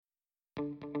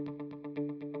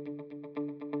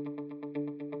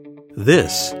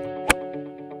This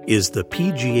is the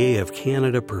PGA of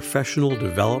Canada Professional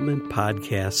Development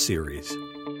Podcast Series.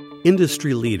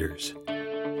 Industry leaders,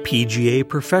 PGA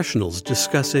professionals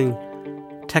discussing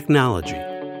technology,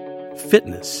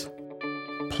 fitness,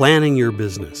 planning your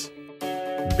business,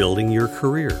 building your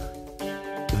career.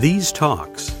 These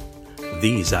talks,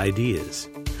 these ideas,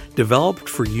 developed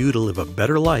for you to live a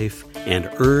better life and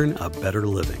earn a better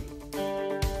living.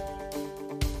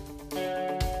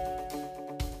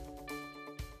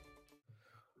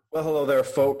 Well, hello there,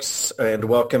 folks, and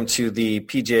welcome to the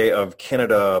PGA of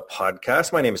Canada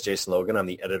podcast. My name is Jason Logan. I'm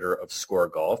the editor of Score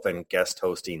Golf and guest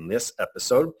hosting this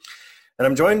episode. And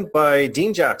I'm joined by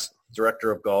Dean Jackson,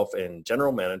 Director of Golf and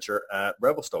General Manager at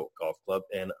Revelstoke Golf Club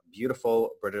in beautiful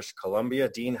British Columbia.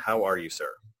 Dean, how are you,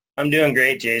 sir? I'm doing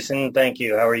great, Jason. Thank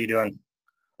you. How are you doing?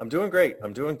 I'm doing great.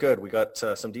 I'm doing good. We got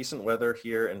some decent weather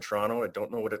here in Toronto. I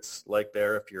don't know what it's like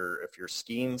there. If you're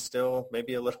skiing still,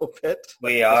 maybe a little bit.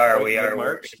 We are.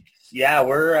 March.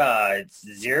 We're it's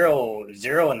zero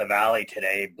in the valley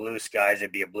today. Blue skies.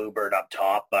 It'd be a bluebird up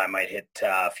top. I might hit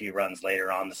a few runs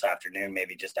later on this afternoon,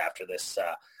 maybe just after this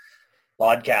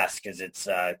podcast, because it's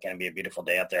going to be a beautiful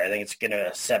day up there. I think it's going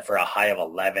to set for a high of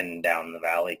 11 down in the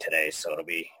valley today, so it'll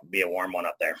be a warm one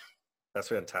up there. That's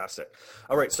fantastic.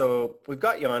 All right, so we've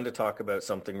got you on to talk about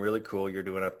something really cool you're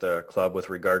doing at the club with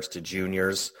regards to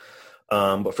juniors.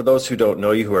 But for those who don't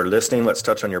know you, who are listening, let's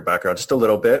touch on your background just a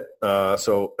little bit.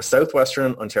 So a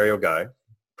Southwestern Ontario guy,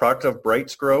 product of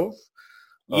Brightsgrove,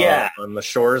 on the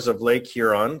shores of Lake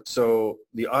Huron. So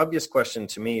the obvious question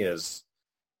to me is,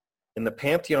 in the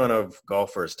pantheon of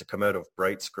golfers to come out of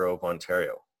Brightsgrove,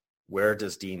 Ontario, where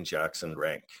does Dean Jackson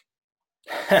rank?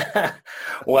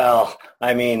 Well,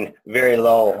 I mean, very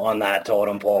low on that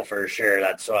totem pole for sure.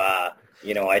 That's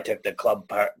I took the club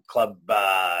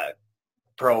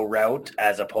pro route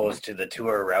as opposed to the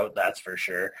tour route. That's for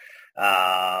sure.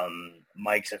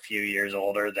 Mike's a few years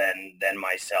older than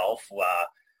myself.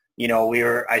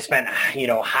 I spent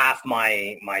half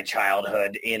my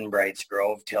childhood in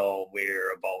Brightsgrove till we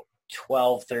were about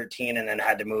 12, 13, and then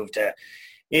had to move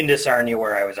into Sarnia,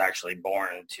 where I was actually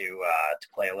born, to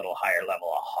play a little higher level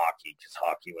of hockey, because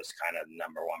hockey was kind of the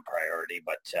number one priority.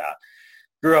 But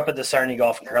grew up at the Sarnia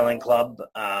Golf and Curling Club.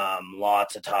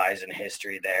 Lots of ties and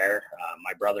history there.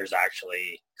 My brother's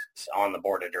actually on the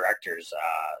board of directors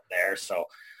there. So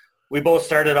we both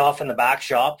started off in the back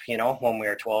shop, when we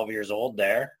were 12 years old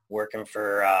there, working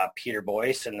for Peter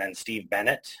Boyce and then Steve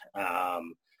Bennett.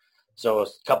 So a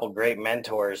couple great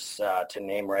mentors to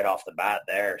name right off the bat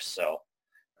there. So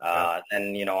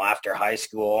then, after high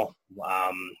school,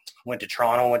 went to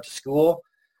Toronto, went to school,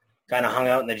 kind of hung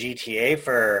out in the GTA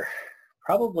for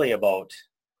probably about,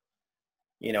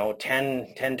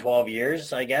 10, 12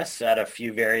 years, I guess, at a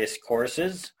few various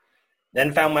courses.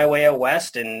 Then found my way out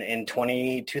west in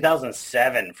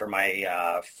 2007 for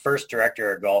my first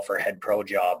director of golf or head pro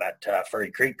job at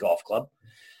Furry Creek Golf Club.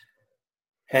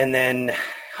 And then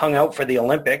hung out for the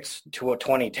Olympics to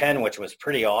 2010, which was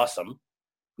pretty awesome.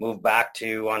 Moved back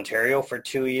to Ontario for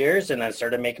 2 years and then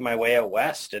started making my way out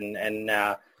west. And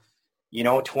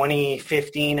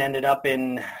 2015 ended up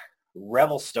in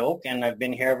Revelstoke, and I've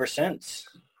been here ever since.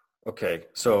 Okay,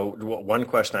 so one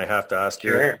question I have to ask.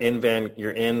 Sure.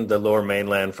 You're in the Lower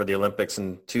Mainland for the Olympics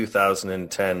in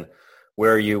 2010.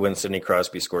 Where are you when Sidney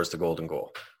Crosby scores the golden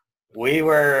goal? We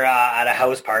were at a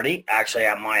house party, actually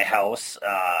at my house,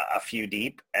 a few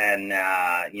deep, and,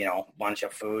 bunch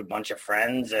of food, bunch of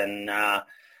friends, and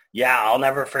I'll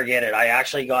never forget it. I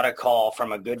actually got a call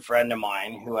from a good friend of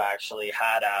mine who actually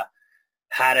had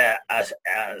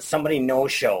somebody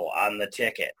no-show on the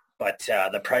ticket, but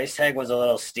the price tag was a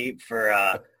little steep for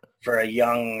a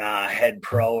young head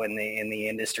pro in the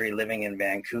industry living in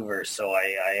Vancouver. So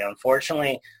I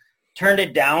unfortunately turned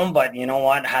it down, but you know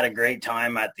what? Had a great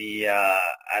time at the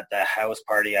house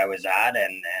party I was at,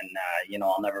 and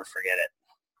I'll never forget it.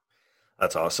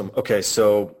 That's awesome. Okay,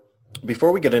 so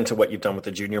before we get into what you've done with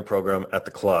the junior program at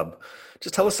the club,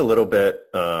 just tell us a little bit,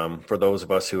 for those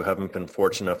of us who haven't been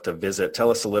fortunate enough to visit, tell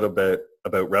us a little bit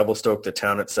about Revelstoke, the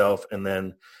town itself, and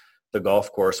then the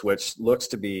golf course, which looks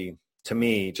to be, to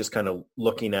me, just kind of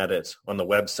looking at it on the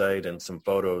website and some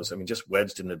photos, just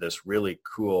wedged into this really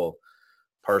cool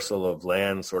parcel of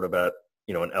land sort of at,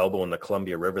 an elbow in the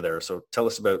Columbia River there. So tell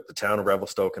us about the town of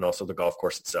Revelstoke and also the golf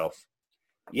course itself.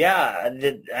 Yeah,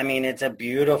 it's a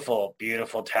beautiful,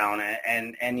 beautiful town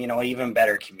and even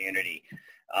better community.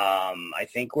 I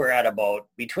think we're at about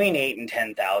between 8,000 and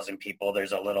 10,000 people.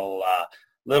 There's a little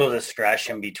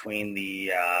discretion between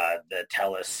the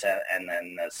TELUS and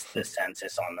then the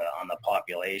census on the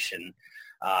population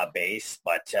base.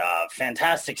 But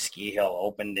fantastic ski hill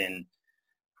opened in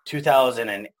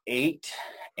 2008,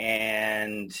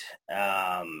 and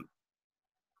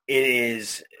it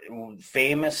is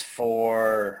famous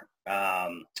for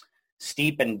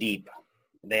steep and deep.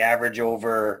 They average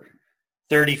over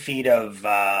 30 feet of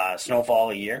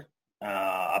snowfall a year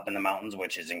up in the mountains,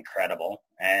 which is incredible.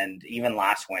 And even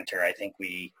last winter, I think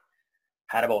we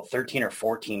had about 13 or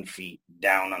 14 feet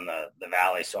down on the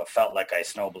valley, so it felt like I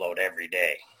snowblowed every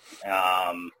day.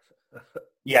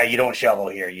 Yeah, you don't shovel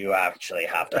here. You actually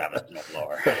have to have a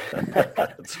snowblower.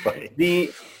 That's funny.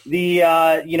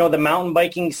 The mountain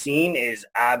biking scene is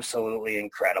absolutely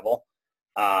incredible.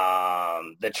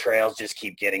 The trails just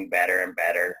keep getting better and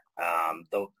better.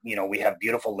 We have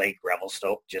beautiful Lake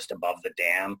Revelstoke just above the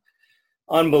dam.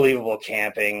 Unbelievable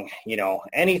camping.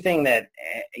 Anything that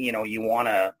you want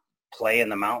to play in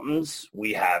the mountains,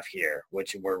 we have here,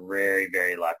 which we're very,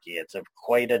 very lucky. It's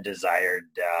quite a desired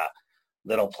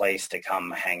little place to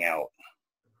come hang out.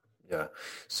 Yeah.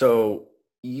 So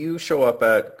you show up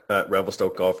at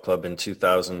Revelstoke Golf Club in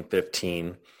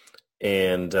 2015,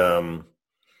 and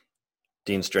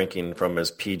Dean's drinking from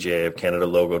his PGA of Canada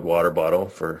logoed water bottle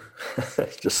for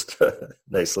just a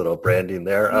nice little branding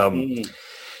there.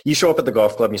 You show up at the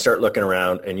golf club and you start looking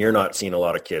around, and you're not seeing a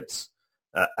lot of kids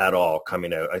at all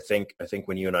coming out. I think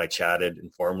when you and I chatted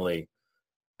informally,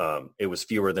 it was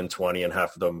fewer than 20, and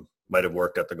half of them might have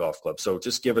worked at the golf club. So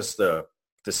just give us the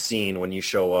scene when you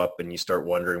show up and you start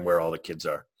wondering where all the kids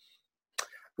are.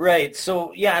 Right.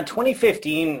 So yeah,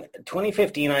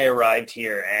 2015, I arrived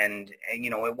here, and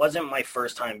it wasn't my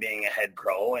first time being a head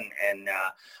pro,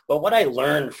 but what I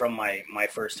learned from my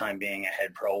first time being a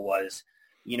head pro was,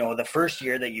 the first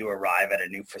year that you arrive at a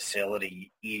new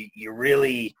facility,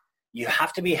 you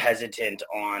have to be hesitant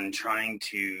on trying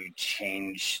to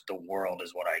change the world,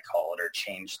 is what I call it, or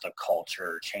change the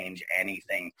culture, change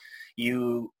anything.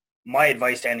 My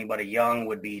advice to anybody young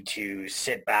would be to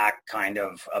sit back, kind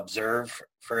of observe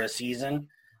for a season.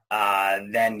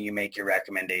 Then you make your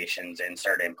recommendations and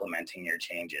start implementing your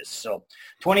changes. So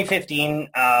 2015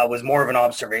 was more of an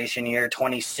observation year.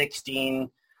 2016,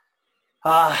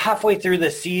 halfway through the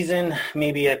season,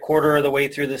 maybe a quarter of the way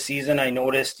through the season, I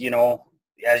noticed,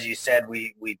 as you said,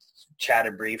 we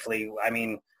chatted briefly. I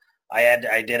mean,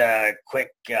 I did a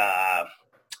quick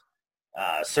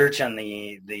search on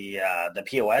the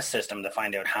POS system to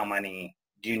find out how many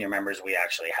junior members we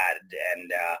actually had,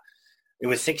 and it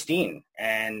was 16.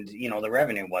 And the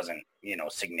revenue wasn't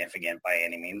significant by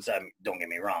any means. Don't get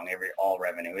me wrong, all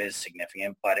revenue is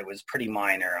significant, but it was pretty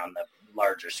minor on the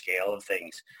larger scale of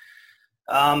things.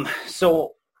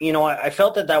 So I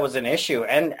felt that was an issue.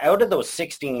 And out of those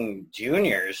 16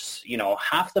 juniors,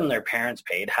 half them their parents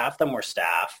paid, half them were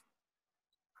staff.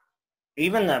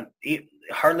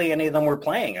 Hardly any of them were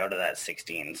playing out of that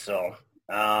 16. So,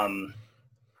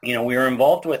 we were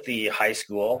involved with the high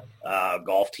school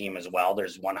golf team as well.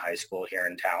 There's one high school here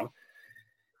in town.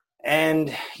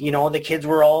 And, the kids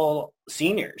were all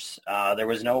seniors. There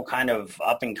was no kind of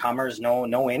up-and-comers,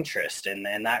 no interest.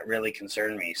 And that really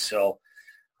concerned me. So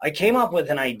I came up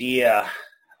with an idea,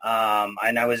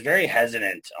 and I was very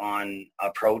hesitant on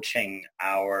approaching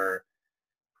our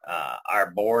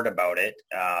board about it,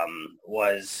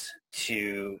 was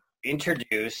to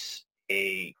introduce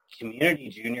a community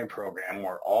junior program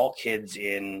where all kids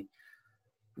in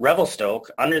Revelstoke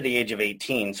under the age of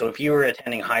 18, so if you were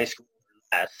attending high school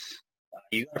or less,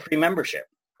 you got a free membership.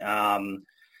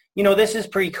 This is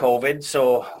pre-COVID,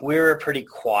 so we're pretty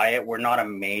quiet. We're not a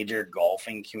major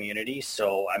golfing community,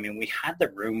 so, we had the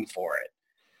room for it.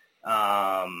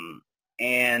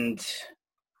 And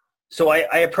so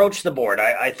I approached the board.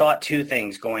 I thought two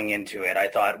things going into it. I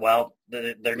thought, well,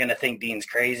 they're going to think Dean's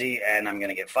crazy and I'm going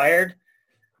to get fired,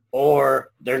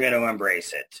 or they're going to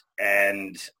embrace it.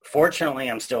 And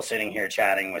fortunately, I'm still sitting here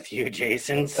chatting with you,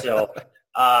 Jason. So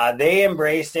they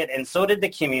embraced it, and so did the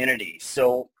community.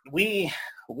 So we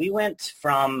went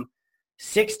from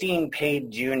 16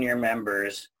 paid junior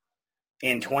members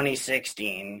in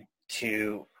 2016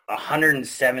 to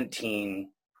 117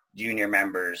 junior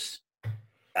members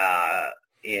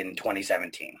in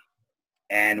 2017.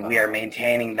 And we are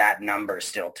maintaining that number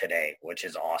still today, which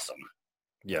is awesome.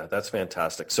 Yeah, that's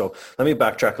fantastic. So let me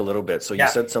backtrack a little bit. So you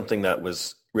said something that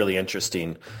was really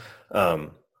interesting.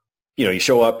 You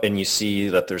show up and you see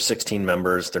that there's 16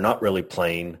 members. They're not really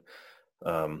playing.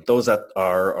 Those that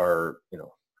are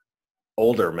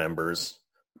older members,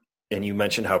 and you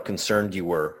mentioned how concerned you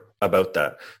were about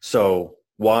that. So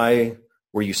why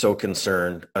were you so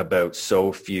concerned about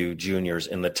so few juniors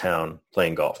in the town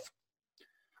playing golf?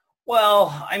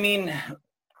 Well,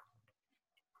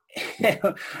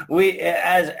 we,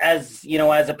 as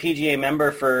a PGA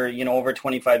member for, over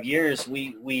 25 years,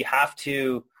 we have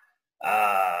to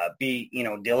be,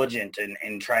 diligent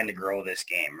in trying to grow this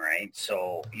game, right?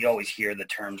 So you always hear the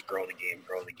terms grow the game,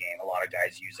 grow the game. A lot of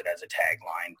guys use it as a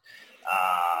tagline,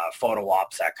 photo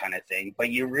ops, that kind of thing. But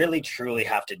you really, truly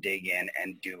have to dig in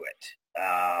and do it.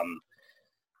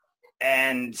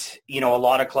 And, a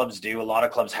lot of clubs do. A lot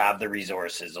of clubs have the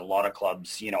resources. A lot of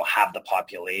clubs, have the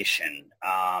population.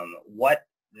 What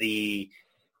the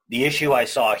issue I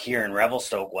saw here in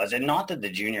Revelstoke was, and not that the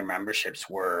junior memberships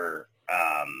were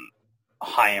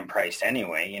high in price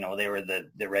anyway. They were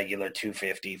the regular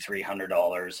 $250,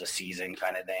 $300 a season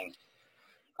kind of thing.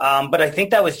 But I think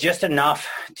that was just enough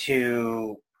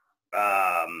to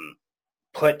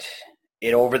put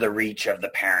it over the reach of the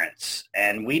parents.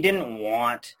 And we didn't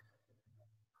want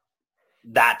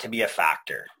that to be a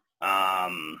factor.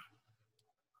 And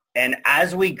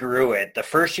as we grew it, the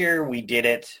first year we did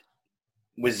it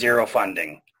with zero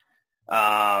funding.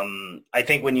 I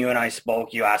think when you and I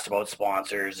spoke, you asked about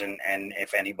sponsors and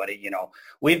if anybody,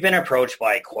 we've been approached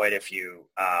by quite a few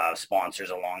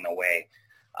sponsors along the way.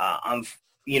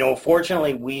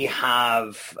 Fortunately, we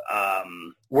have,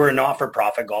 we're a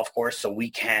not-for-profit golf course, so we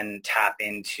can tap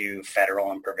into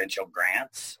federal and provincial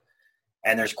grants.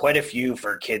 And there's quite a few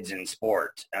for kids in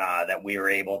sport that we were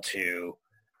able to,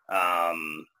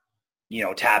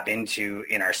 tap into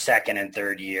in our second and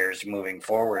third years moving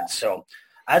forward. So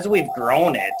as we've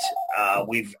grown it,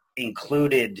 we've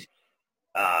included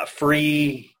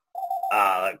free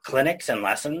clinics and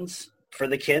lessons for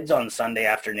the kids on Sunday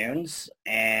afternoons.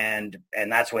 And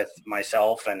that's with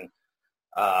myself and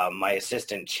my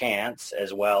assistant Chance,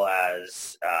 as well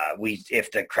as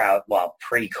if the crowd,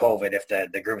 pre-COVID, if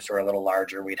the groups were a little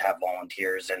larger, we'd have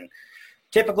volunteers. And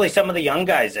typically some of the young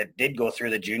guys that did go through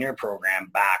the junior program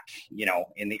back,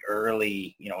 in the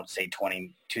early, say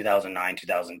 2009,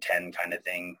 2010 kind of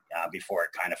thing, before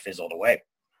it kind of fizzled away.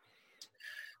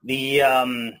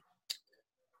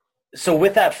 So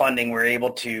with that funding, we're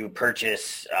able to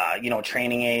purchase,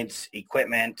 training aids,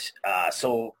 equipment.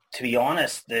 So to be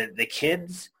honest, the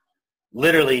kids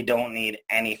literally don't need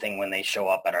anything when they show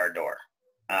up at our door.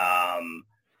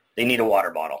 They need a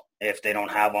water bottle. If they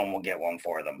don't have one, we'll get one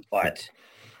for them. But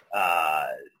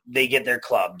they get their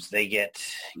clubs. They get,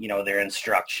 their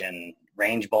instruction.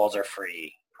 Range balls are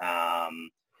free.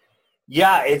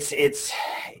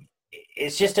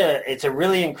 It's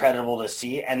really incredible to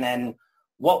see. And then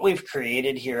what we've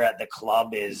created here at the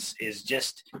club is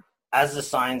just, as the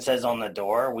sign says on the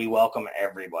door, we welcome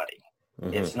everybody.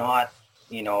 Mm-hmm. It's not,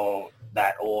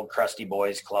 that old crusty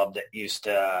boys club that used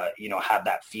to, have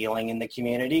that feeling in the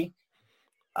community.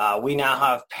 We now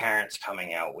have parents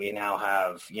coming out. We now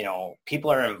have,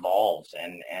 people are involved,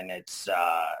 and it's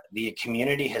the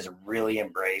community has really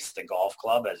embraced the golf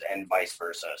club and vice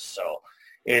versa. So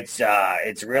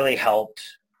it's really helped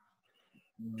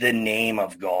the name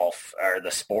of golf, or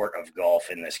the sport of golf,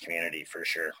 in this community for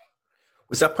sure.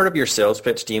 Was that part of your sales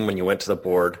pitch, Dean, when you went to the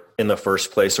board in the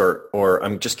first place? Or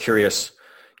I'm just curious,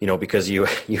 because you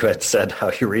had said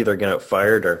how you were either going to get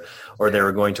fired or they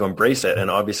were going to embrace it. And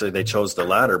obviously they chose the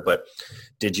latter, but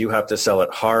did you have to sell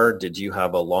it hard? Did you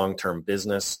have a long-term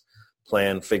business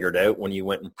plan figured out when you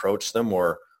went and approached them,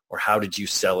 or how did you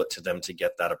sell it to them to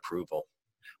get that approval?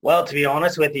 Well, to be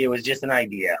honest with you, it was just an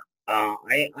idea.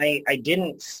 I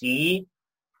didn't see,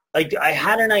 I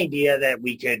had an idea that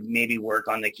we could maybe work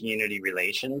on the community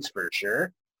relations for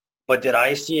sure, but did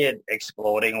I see it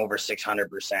exploding over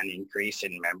 600% increase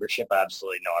in membership?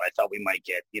 Absolutely not. I thought we might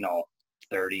get,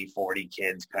 30, 40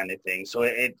 kids kind of thing. So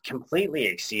it completely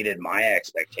exceeded my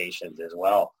expectations as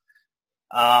well.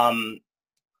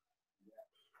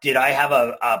 Did I have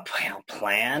a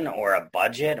plan or a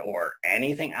budget or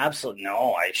anything? Absolutely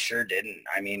no, I sure didn't.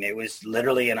 I mean, it was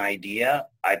literally an idea.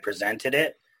 I presented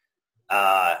it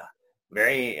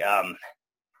very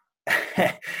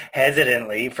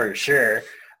hesitantly for sure.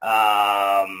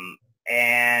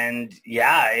 And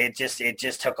yeah, it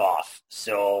just took off.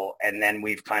 So, and then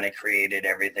we've kind of created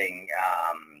everything,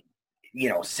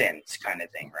 since kind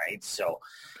of thing. Right. So,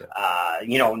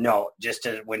 no,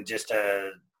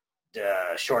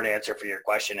 the short answer for your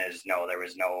question is no, there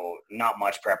was not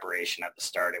much preparation at the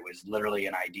start. It was literally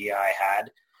an idea I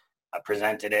had. I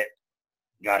presented it,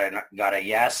 got a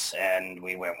yes, and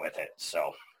we went with it.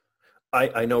 So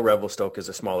I know Revelstoke is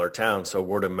a smaller town, so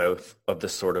word of mouth of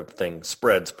this sort of thing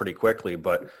spreads pretty quickly,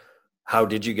 but how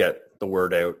did you get the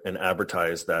word out and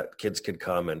advertise that kids could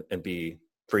come and be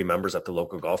free members at the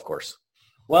local golf course?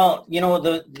 Well,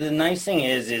 the nice thing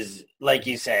is like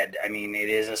you said, I mean, it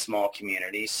is a small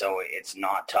community, so it's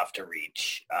not tough to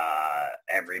reach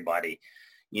everybody.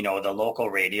 the local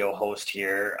radio host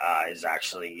here is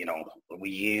actually,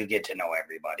 you get to know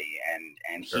everybody.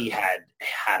 And he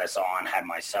had us on, had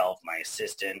myself, my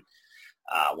assistant,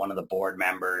 one of the board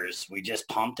members. We just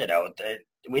pumped it out. That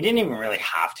we didn't even really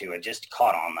have to. It just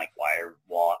caught on like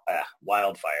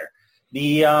wildfire.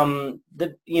 And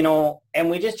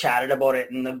we just chatted about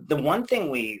it. And the one thing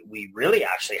we really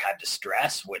actually had to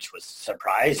stress, which was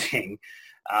surprising,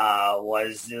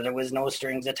 was that there was no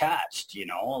strings attached. A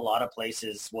lot of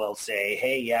places will say,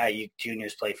 hey, yeah, you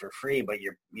juniors play for free, but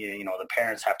the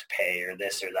parents have to pay or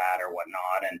this or that or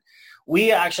whatnot. And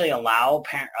we actually allow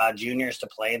juniors to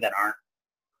play that aren't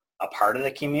a part of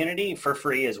the community for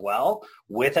free as well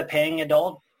with a paying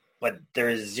adult, but there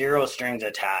is zero strings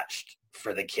attached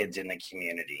for the kids in the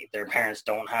community. Their parents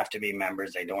don't have to be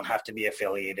members. They don't have to be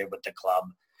affiliated with the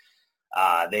club.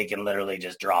 They can literally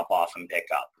just drop off and pick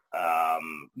up.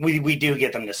 We do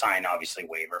get them to sign, obviously,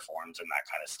 waiver forms and that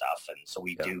kind of stuff. And so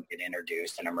we do get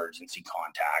introduced and emergency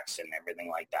contacts and everything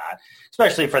like that,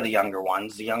 especially for the younger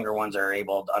ones. The younger ones are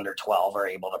under 12 are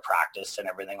able to practice and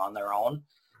everything on their own.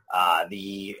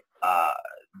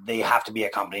 They have to be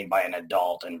accompanied by an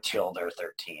adult until they're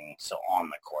 13. So on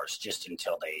the course, just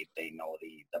until they know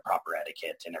the proper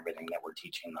etiquette and everything that we're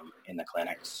teaching them in the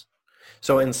clinics.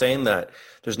 So in saying that,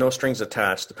 there's no strings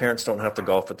attached. The parents don't have to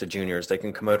golf with the juniors. They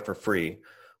can come out for free.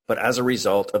 But as a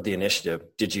result of the initiative,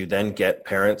 did you then get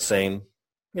parents saying,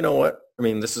 you know what, I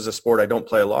mean, this is a sport I don't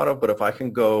play a lot of, but if I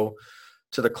can go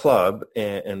to the club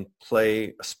and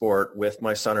play a sport with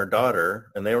my son or daughter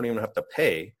and they don't even have to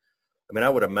pay, I mean, I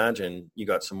would imagine you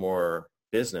got some more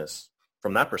business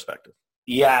from that perspective.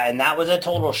 Yeah, and that was a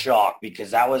total shock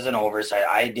because that was an oversight.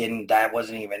 That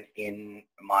wasn't even in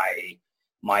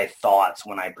my thoughts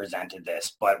when I presented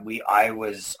this, but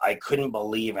I couldn't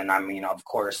believe, and I mean, of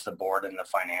course, the board and the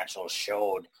financials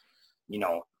showed,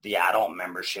 the adult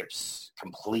memberships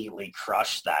completely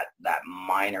crushed that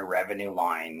minor revenue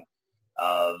line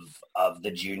of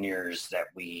the juniors that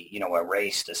we,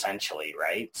 erased essentially,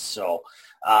 right? So,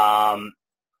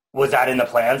 was that in the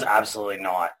plans? Absolutely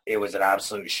not. It was an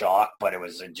absolute shock, but it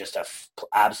was just a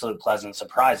absolute pleasant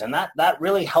surprise. And that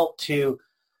really helped to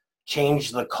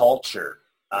change the culture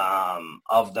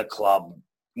of the club,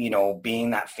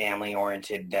 being that family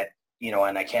oriented that,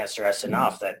 and I can't stress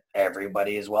enough that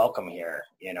everybody is welcome here,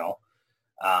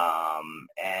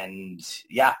 and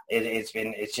yeah,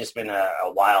 it's just been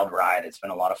a wild ride. It's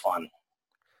been a lot of fun.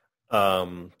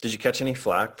 Did you catch any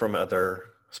flack from other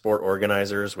sport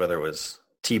organizers, whether it was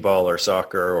T-ball or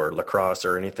soccer or lacrosse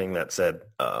or anything that said,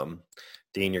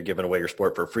 Dean, you're giving away your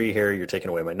sport for free here. You're taking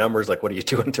away my numbers. Like, what are you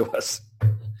doing to us?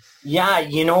 Yeah,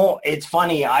 it's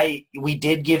funny. We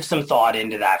did give some thought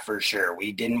into that for sure.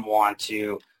 We didn't want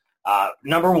to,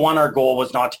 number one, our goal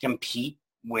was not to compete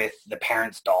with the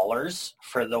parents' dollars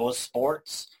for those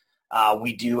sports.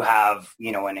 We do have,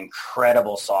 an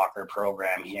incredible soccer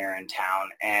program here in town,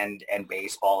 and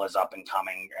baseball is up and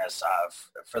coming as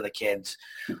for the kids.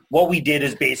 What we did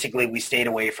is basically we stayed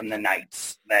away from the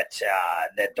nights that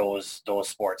those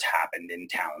sports happened in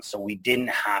town. So we didn't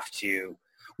have to.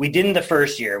 We didn't the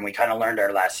first year, and we kind of learned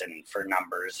our lesson for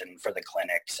numbers and for the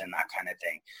clinics and that kind of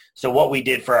thing. So what we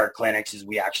did for our clinics is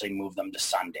we actually moved them to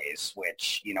Sundays,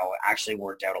 which, actually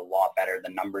worked out a lot better.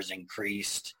 The numbers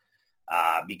increased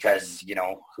because,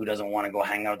 who doesn't want to go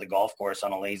hang out at the golf course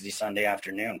on a lazy Sunday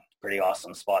afternoon? Pretty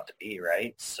awesome spot to be,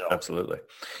 right? So absolutely.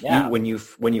 Yeah. When you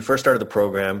first started the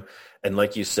program, and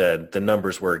like you said, the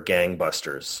numbers were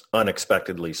gangbusters,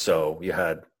 unexpectedly so. You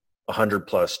had 100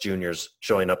 plus juniors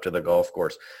showing up to the golf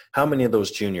course. How many of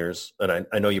those juniors, and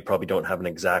I know you probably don't have an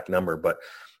exact number, but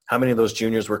how many of those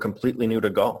juniors were completely new to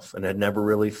golf and had never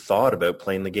really thought about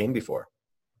playing the game before?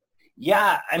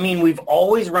 Yeah, I mean, we've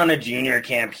always run a junior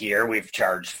camp here. We've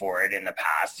charged for it in the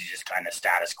past. It's just kind of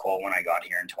status quo when I got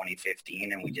here in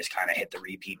 2015, and we just kind of hit the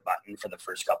repeat button for the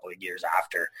first couple of years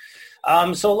after.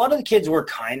 So a lot of the kids were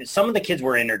some of the kids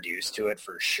were introduced to it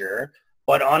for sure.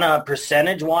 But on a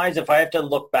percentage-wise, if I have to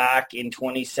look back in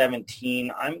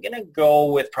 2017, I'm going to go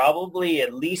with probably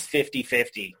at least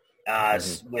 50-50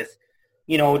 with,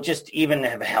 just even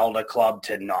have held a club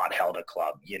to not held a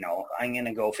club. I'm going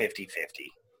to go 50-50.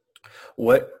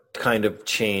 What kind of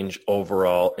change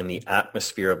overall in the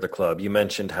atmosphere of the club? You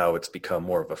mentioned how it's become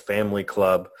more of a family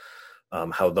club,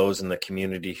 how those in the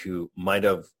community who might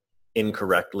have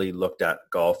incorrectly looked at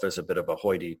golf as a bit of a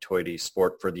hoity-toity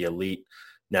sport for the elite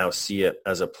now see it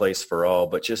as a place for all,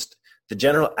 but just the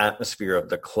general atmosphere of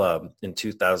the club in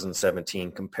 2017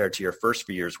 compared to your first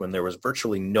few years when there was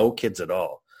virtually no kids at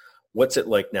all. What's it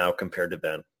like now compared to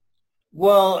then?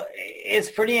 Well,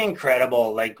 it's pretty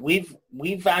incredible. Like we've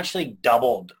actually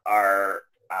doubled our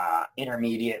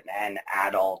intermediate and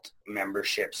adult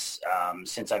memberships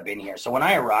since I've been here. So when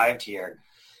I arrived here,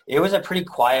 it was a pretty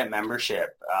quiet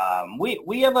membership.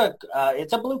 We have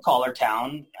it's a blue collar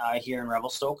town here in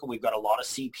Revelstoke. We've got a lot of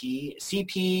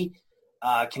CP.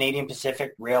 Canadian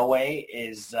Pacific Railway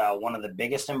is one of the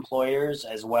biggest employers,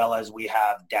 as well as we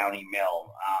have Downey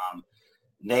Mill.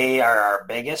 They are our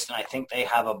biggest, and I think they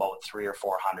have about 300 or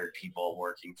 400 people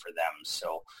working for them.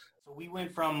 So we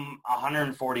went from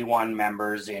 141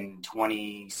 members in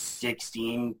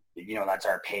 2016, that's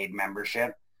our paid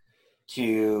membership,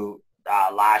 to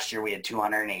last year we had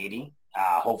 280,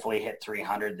 hopefully hit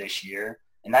 300 this year.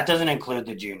 And that doesn't include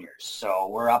the juniors. So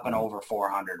we're up and over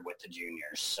 400 with the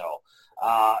juniors. So,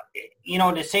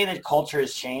 to say that culture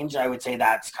has changed, I would say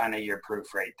that's kind of your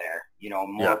proof right there.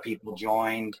 More people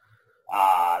joined.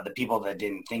 The people that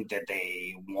didn't think that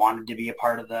they wanted to be a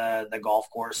part of the golf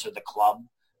course or the club.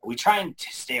 We try and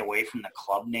stay away from the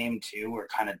club name too. We're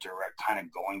kind of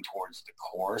going towards the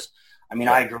course. I mean,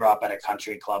 I grew up at a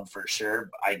country club for sure.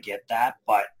 I get that,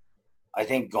 but I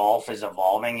think golf is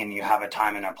evolving, and you have a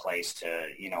time and a place to,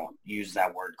 use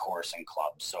that word course and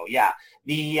club. So yeah,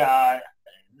 the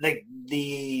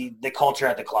culture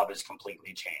at the club has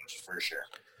completely changed for sure.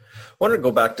 I wanted to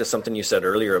go back to something you said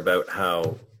earlier about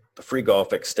how the free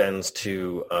golf extends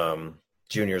to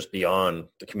juniors beyond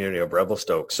the community of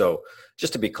Revelstoke. So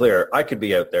just to be clear, I could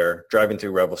be out there driving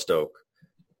through Revelstoke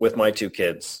with my two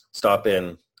kids, stop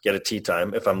in, get a tee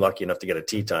time, if I'm lucky enough to get a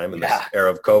tee time in this era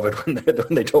of COVID when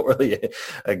they don't really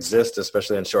exist,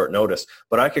 especially on short notice.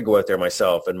 But I could go out there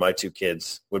myself, and my two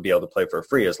kids would be able to play for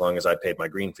free as long as I paid my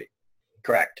green fee.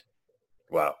 Correct.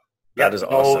 Wow. That is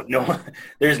awesome. No,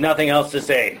 there's nothing else to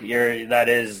say.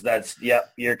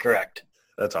 You're correct.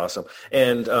 That's awesome.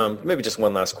 And maybe just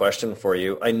one last question for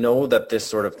you. I know that this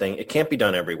sort of thing, it can't be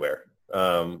done everywhere.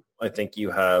 I think you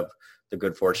have the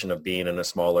good fortune of being in a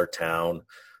smaller town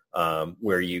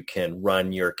where you can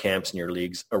run your camps and your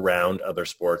leagues around other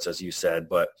sports, as you said.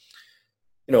 But,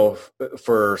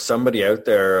 for somebody out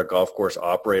there, a golf course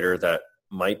operator that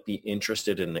might be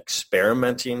interested in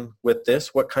experimenting with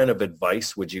this, what kind of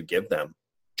advice would you give them?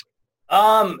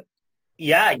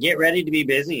 Get ready to be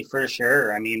busy for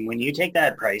sure. I mean, when you take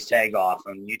that price tag off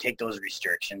and you take those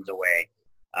restrictions away,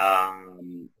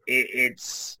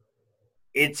 it's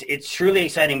truly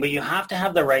exciting, but you have to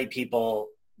have the right people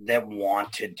that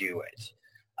want to do it.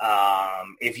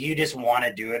 If you just want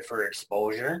to do it for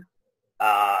exposure,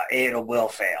 it will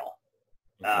fail.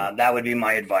 That would be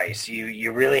my advice.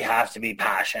 You really have to be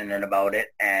passionate about it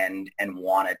and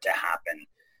want it to happen.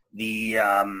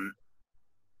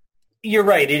 You're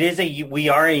right. We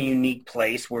are a unique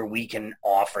place where we can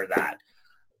offer that.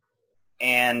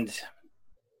 And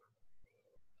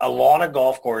a lot of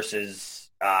golf courses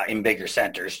in bigger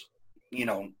centers,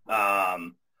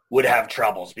 would have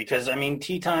troubles because, I mean,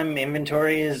 tee time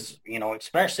inventory is,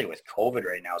 especially with COVID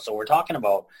right now. So we're talking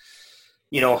about,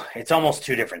 it's almost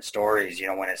two different stories,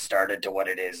 when it started to what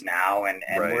it is now. And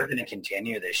right. We're going to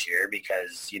continue this year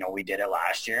because, we did it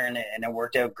last year and it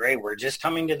worked out great. We're just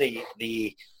coming to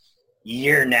the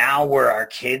year now where our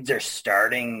kids are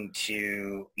starting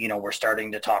to, we're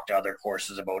starting to talk to other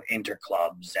courses about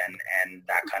interclubs and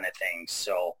that kind of thing.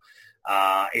 So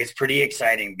it's pretty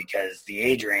exciting because the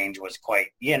age range was quite,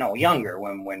 younger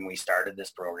when we started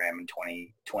this program in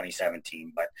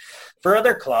 2017. But for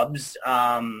other clubs,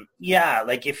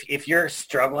 like if you're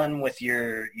struggling with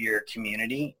your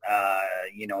community,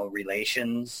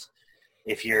 relations,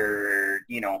 if you're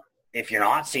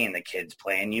not seeing the kids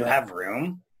play and you have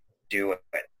room, do it.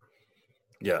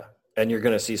 Yeah. And you're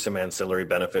going to see some ancillary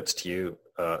benefits to you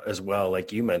as well.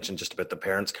 Like you mentioned, just about the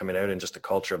parents coming out and just the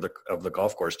culture of the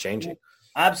golf course changing.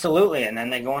 Absolutely. And then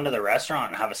they go into the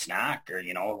restaurant and have a snack or,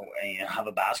 have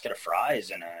a basket of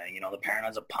fries and, the parent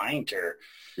has a pint or,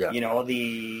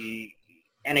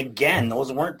 and again,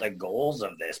 those weren't the goals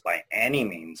of this by any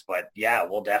means, but yeah,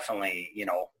 we'll definitely,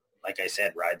 like I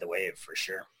said, ride the wave for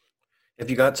sure. Have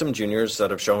you got some juniors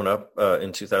that have shown up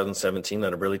in 2017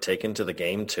 that have really taken to the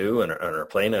game too and are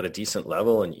playing at a decent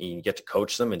level and you get to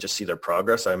coach them and just see their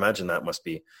progress? I imagine that must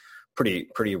be pretty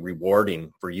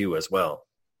rewarding for you as well.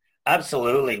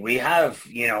 Absolutely. We have,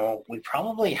 we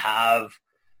probably have,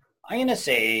 I'm going to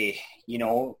say,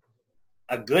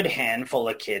 a good handful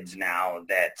of kids now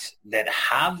that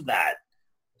have that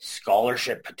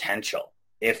scholarship potential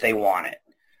if they want it.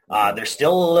 They're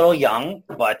still a little young,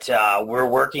 but we're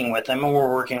working with them and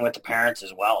we're working with the parents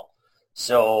as well.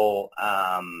 So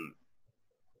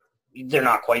they're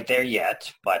not quite there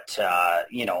yet, but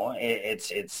the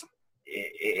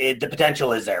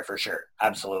potential is there for sure.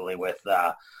 Absolutely. With,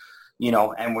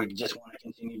 and we just want to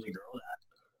continue to grow that.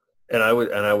 And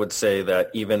I would say that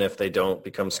even if they don't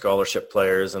become scholarship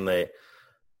players and they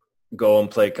go and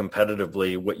play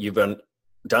competitively, what you've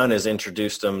done is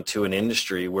introduce them to an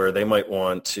industry where they might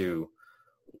want to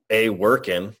work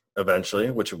in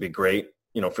eventually, which would be great,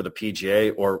 for the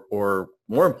PGA, or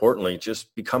more importantly,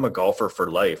 just become a golfer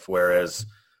for life. Whereas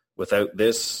without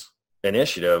this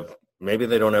initiative, maybe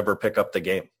they don't ever pick up the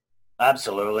game.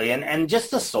 Absolutely. And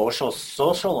just the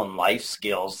social and life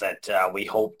skills that we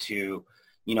hope to,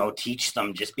 teach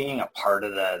them, just being a part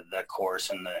of the course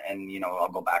and I'll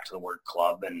go back to the word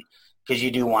club, and because you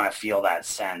do want to feel that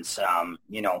sense.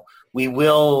 We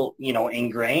will,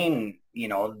 ingrain,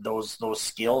 those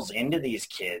skills into these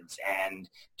kids, and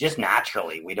just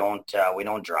naturally, we don't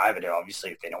drive it.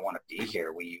 Obviously, if they don't want to be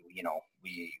here, we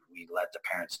let the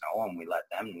parents know, and we let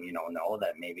them, know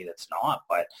that maybe that's not,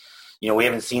 but, we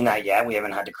haven't seen that yet. We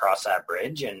haven't had to cross that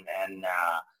bridge,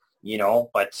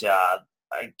 but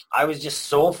I was just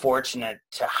so fortunate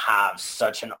to have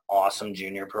such an awesome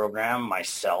junior program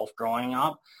myself growing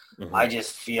up. Mm-hmm. I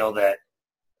just feel that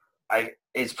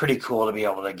it's pretty cool to be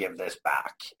able to give this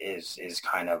back is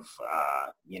kind of,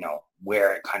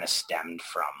 where it kind of stemmed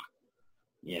from,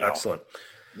 Excellent.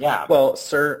 Yeah. Well,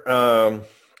 sir,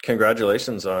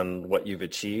 congratulations on what you've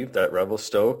achieved at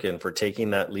Revelstoke, and for taking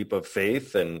that leap of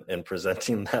faith and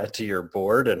presenting that to your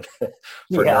board, and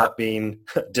for not being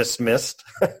dismissed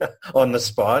on the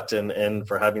spot, and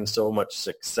for having so much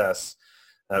success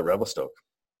at Revelstoke.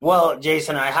 Well,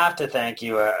 Jason, I have to thank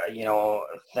you,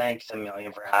 thanks a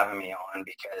million for having me on,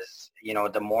 because,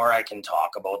 the more I can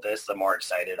talk about this, the more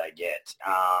excited I get.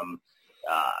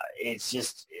 It's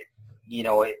just,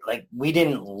 we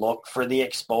didn't look for the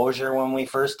exposure when we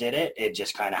first did it. It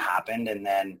just kind of happened. And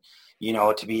then,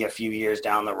 to be a few years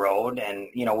down the road, and,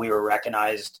 we were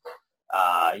recognized,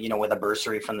 with a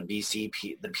bursary from the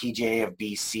PGA of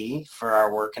BC for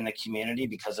our work in the community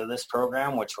because of this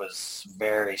program, which was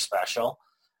very special.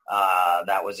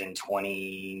 That was in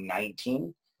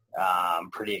 2019.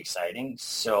 Pretty exciting.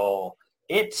 So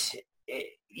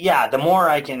the more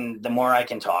I can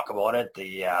talk about it,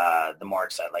 the more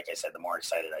excited, like I said, the more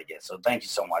excited I get. So thank you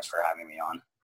so much for having me on.